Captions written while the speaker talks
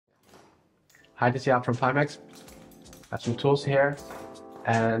Hi, this is Jan from Pimax. I have some tools here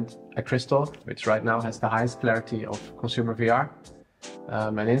and a crystal, which right now has the highest clarity of consumer VR.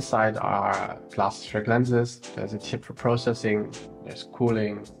 And inside are glass spheric lenses, there's a chip for processing, there's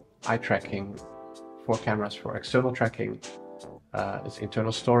cooling, eye tracking, 4 cameras for external tracking, there's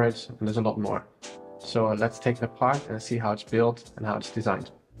internal storage, and there's a lot more. So let's take it apart and see how it's built and how it's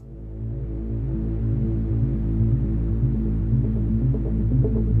designed.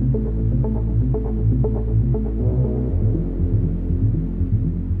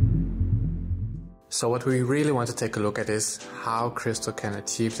 So what we really want to take a look at is how Crystal can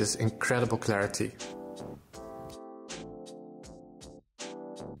achieve this incredible clarity.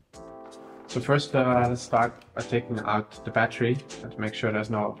 So first let's start by taking out the battery and to make sure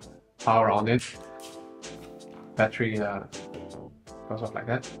there's no power on it. Battery goes off like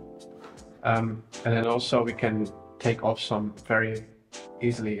that. And then also we can take off some very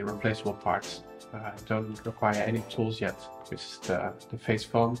easily replaceable parts. Don't require any tools yet, which is the face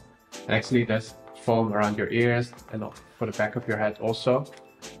foam. And actually there's foam around your ears and for the back of your head also,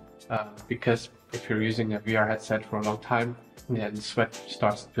 because if you're using a VR headset for a long time, then sweat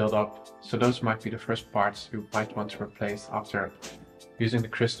starts to build up. So those might be the first parts you might want to replace after using the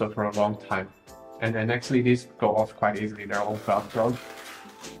crystal for a long time. And actually these go off quite easily, they're all Velcro.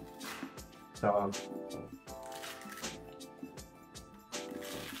 So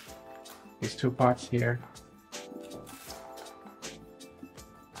these 2 parts here,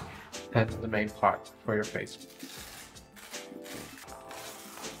 and the main part for your face.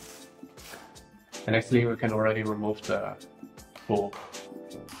 And actually we can already remove the full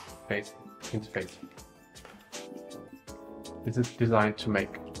face interface. This is designed to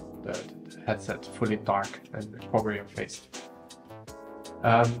make the headset fully dark and cover your face.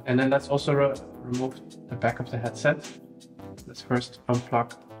 And then let's also remove the back of the headset. Let's first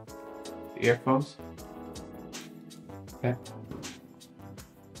unplug the earphones.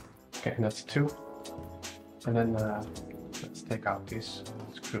 Okay, and that's 2. And then let's take out these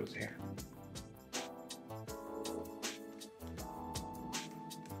screws here.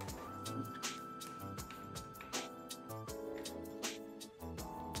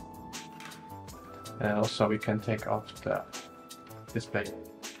 And also we can take off the display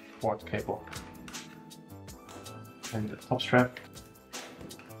port cable and the top strap.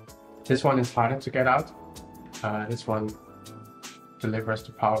 This one is harder to get out. This one delivers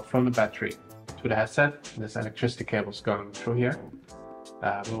the power from the battery to the headset. And there's electricity cables going through here.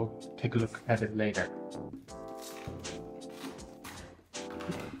 We'll take a look at it later.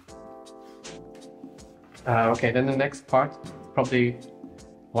 Okay, then the next part, probably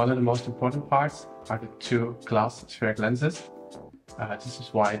one of the most important parts, are the 2 glass spheric lenses. This is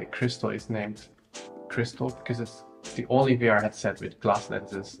why the Crystal is named Crystal, because it's the only VR headset with glass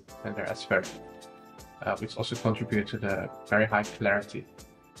lenses and they're aspheric, which also contribute to the very high clarity.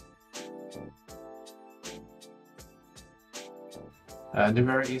 They're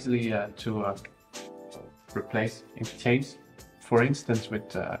very easily to replace, interchange, for instance with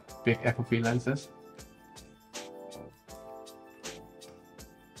big FOV lenses.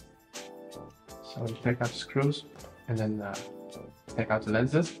 So we take out the screws and then take out the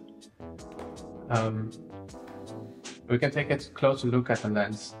lenses. We can take a closer look at the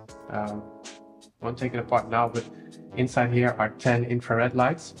lens. Won't take it apart now, but inside here are 10 infrared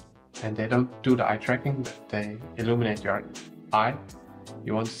lights, and they don't do the eye tracking, they illuminate your eye.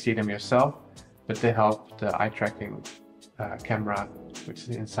 You won't see them yourself, but they help the eye tracking camera, which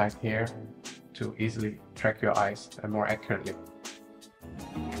is inside here, to easily track your eyes and more accurately.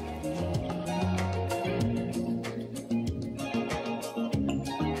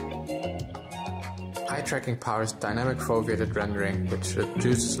 Eye tracking powers dynamic foveated rendering, which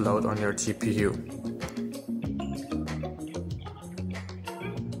reduces load on your GPU.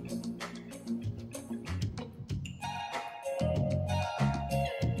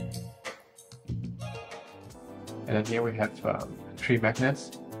 And then here we have 3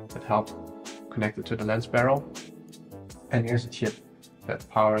 magnets that help connect it to the lens barrel. And here's a chip that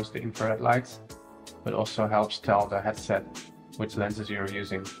powers the infrared lights, but also helps tell the headset which lenses you're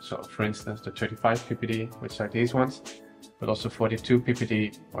using. So for instance, the 35 ppd, which are these ones, but also 42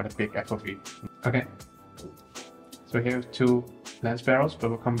 ppd or the big FOV. Okay, so here we have 2 lens barrels, but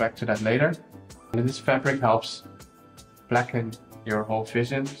we'll come back to that later. And this fabric helps blacken your whole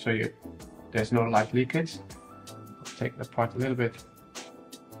vision, so there's no light leakage. I'll take it apart a little bit.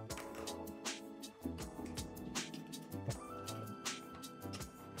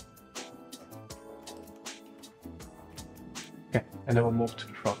 Okay, and then we'll move to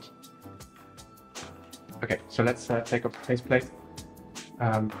the front. Okay, so let's take off the faceplate.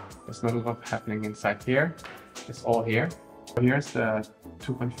 There's not a lot happening inside here. It's all here. So here's the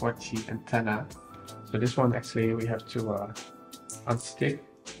 2.4T antenna. So this one actually we have to unstick.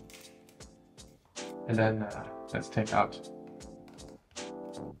 And then let's take out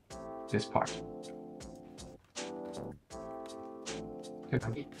this part.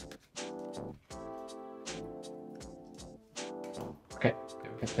 Okay,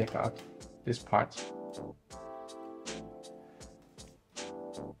 we can take out this part.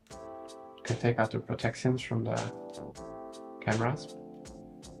 We can take out the protections from the cameras.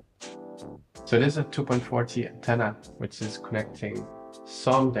 So this is a 2.4T antenna, which is connecting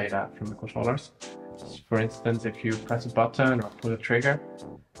some data from the controllers. For instance, if you press a button or pull a trigger,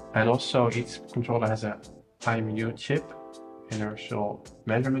 and also each controller has a IMU chip, inertial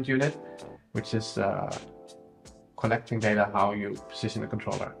measurement unit, which is collecting data how you position the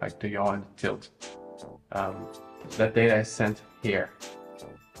controller, like the yaw and the tilt. That data is sent here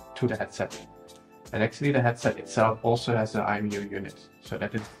to the headset. And actually the headset itself also has an IMU unit, so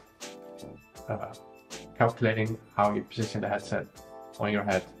that is calculating how you position the headset on your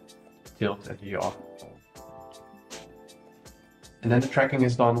head, tilt and yaw. And then the tracking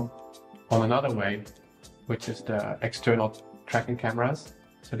is done on another way, which is the external tracking cameras.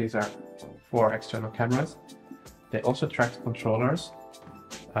 So these are 4 external cameras. They also track the controllers.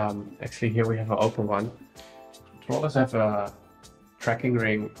 Actually here we have an open one. Controllers have a tracking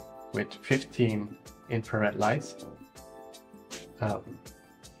ring with 15 infrared lights.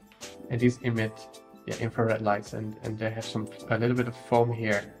 And these emit infrared lights, and they have a little bit of foam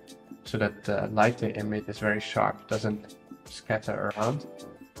here so that the light they emit is very sharp, doesn't scatter around,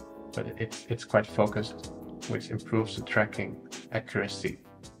 but it's quite focused, which improves the tracking accuracy.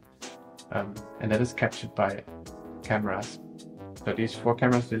 And that is captured by cameras. So these 4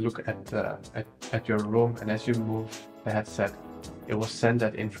 cameras, they look at your room, and as you move the headset, it will send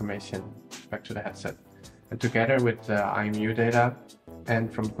that information back to the headset. And together with the IMU data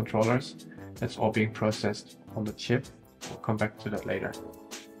and from the controllers, that's all being processed on the chip. We'll come back to that later.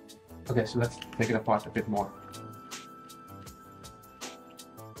 Okay, so let's take it apart a bit more.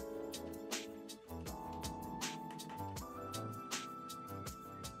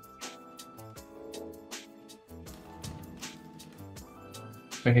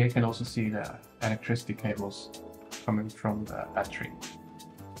 So here you can also see the electricity cables coming from the battery.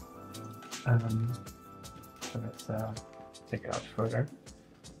 So let's take it out further.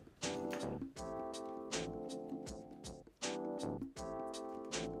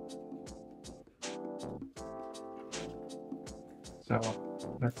 So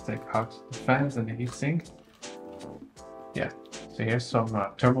let's take out the fans and the heatsink. Yeah, so here's some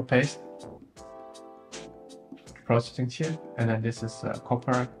thermal paste, processing chip, and then this is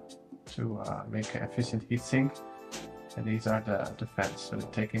copper to make an efficient heatsink. And these are the fans, so they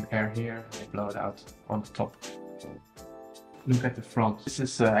take in air here and they blow it out on the top. Look at the front. This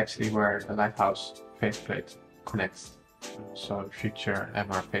is actually where the Lighthouse faceplate connects, so future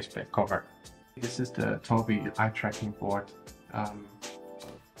MR faceplate cover. This is the Tobii eye tracking board, and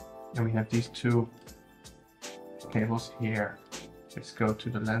we have these 2 cables here which go to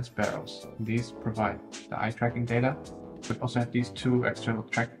the lens barrels. These provide the eye tracking data. We also have these 2 external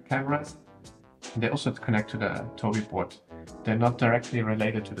track cameras. And they also connect to the Tobii board. They're not directly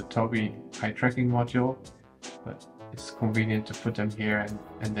related to the Tobii eye tracking module, but it's convenient to put them here,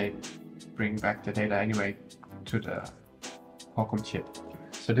 and they bring back the data anyway to the Qualcomm chip.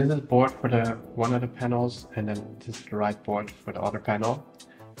 So this is the board for the one of the panels, and then this is the right board for the other panel.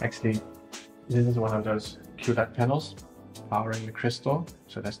 Actually, this is one of those QLED panels powering the Crystal,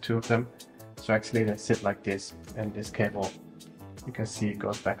 so there's 2 of them. So actually they sit like this, and this cable, you can see,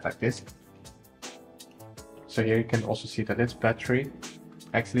 goes back like this. So here you can also see that it's battery.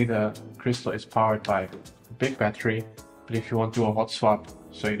 Actually the Crystal is powered by a big battery, but if you want to do a hot swap,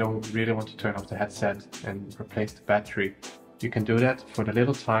 so you don't really want to turn off the headset and replace the battery, you can do that. For the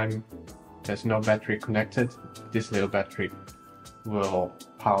little time there's no battery connected, this little battery will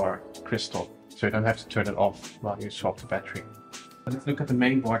power Crystal, so you don't have to turn it off while you swap the battery. But let's look at the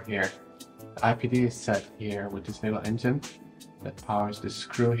main board here. The IPD is set here with this little engine that powers this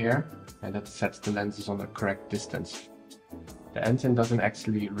screw here, and that sets the lenses on the correct distance. The engine doesn't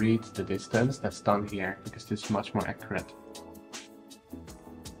actually read the distance, that's done here because this is much more accurate.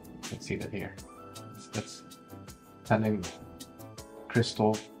 You can see that here. That's telling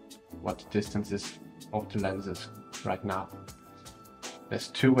Crystal what the distance is of the lenses right now. There's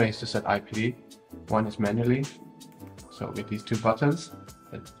 2 ways to set IPD. One is manually, so with these 2 buttons,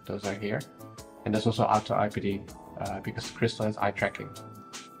 those are here. And there's also auto IPD because the Crystal has eye tracking.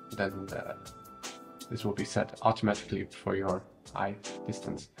 Then this will be set automatically for your eye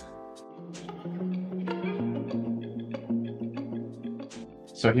distance.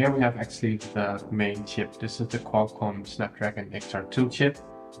 So here we have actually the main chip. This is the Qualcomm Snapdragon XR2 chip,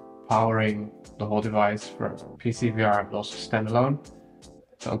 powering the whole device for PCVR but also standalone.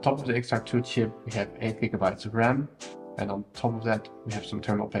 So on top of the XR2 chip, we have 8 GB of RAM, and on top of that, we have some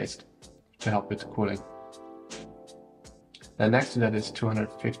thermal paste to help with the cooling. Then next to that is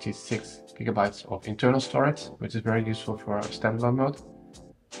 256 GB of internal storage, which is very useful for standalone mode.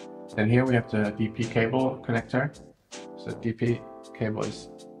 Then here we have the DP cable connector. So the DP cable is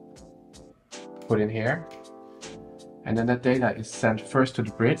put in here, and then that data is sent first to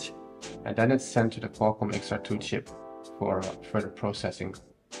the bridge, and then it's sent to the Qualcomm XR2 chip for further processing.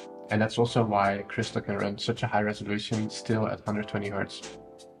 And that's also why Crystal can run such a high resolution still at 120 Hz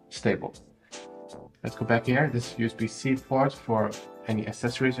stable. Let's go back here. This USB-C port for any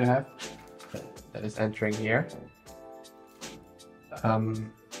accessories you have that is entering here.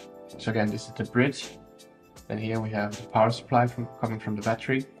 So again, this is the bridge. Then here we have the power supply coming from the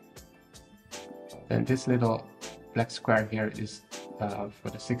battery. Then this little black square here is for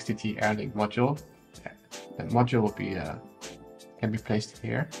the 60T Airlink module. That module will be can be placed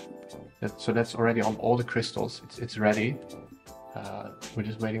here. So that's already on all the crystals. It's ready. We're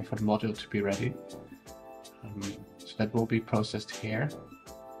just waiting for the module to be ready. So that will be processed here.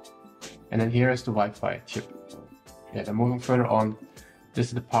 And then here is the Wi-Fi chip. Yeah, then moving further on, this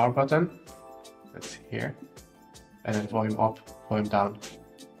is the power button. That's here. And then volume up, volume down.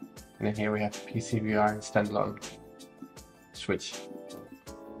 And then here we have PCVR and standalone switch,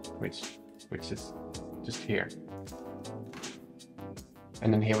 which is just here.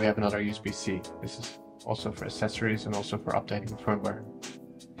 And then here we have another USB-C. This is also for accessories and also for updating firmware.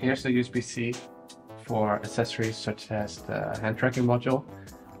 Here's the USB-C for accessories such as the hand tracking module,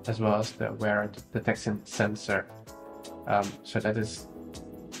 as well as the wear detection sensor. So that is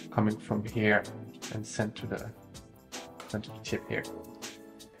coming from here and sent to the chip here.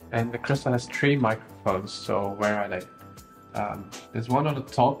 And the Crystal has 3 microphones, so where are they? There's one on the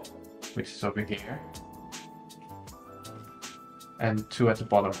top, which is over here, and 2 at the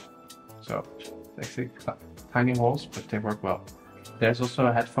bottom. So actually tiny holes, but they work well. There's also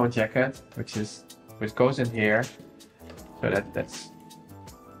a headphone jacket, which goes in here, so that's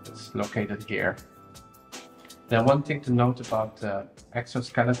located here. Now, one thing to note about the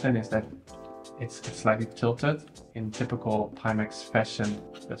exoskeleton is that it's slightly tilted in typical Pimax fashion.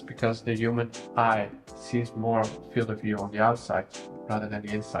 That's because the human eye sees more field of view on the outside rather than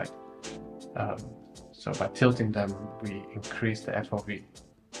the inside. So by tilting them, we increase the FOV.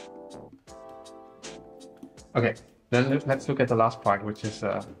 Okay, then let's look at the last part, which is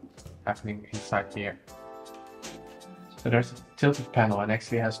happening inside here. So there's a tilted panel, and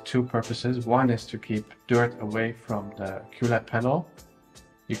actually has 2 purposes. One is to keep dirt away from the QLED panel.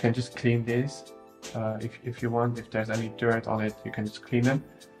 You can just clean these if you want. If there's any dirt on it, you can just clean them.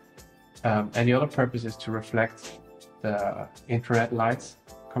 And the other purpose is to reflect the infrared lights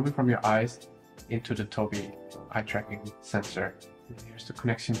coming from your eyes into the Tobii eye tracking sensor. And here's the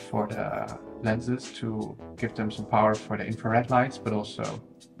connection for the lenses to give them some power for the infrared lights, but also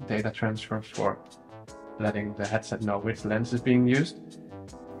data transfer for letting the headset know which lens is being used.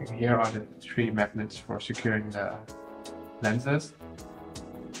 And here are the 3 magnets for securing the lenses.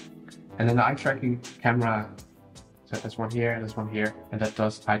 And then the eye tracking camera, so there's one here, there's one here, and that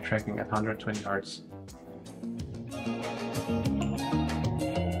does eye tracking at 120 Hz.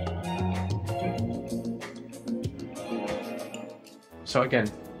 So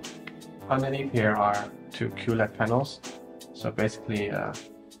again, underneath here are 2 QLED panels. So basically the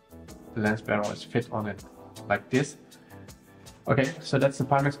lens barrel is fit on it like this. Okay, so that's the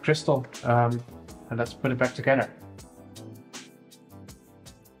Pimax Crystal, and let's put it back together.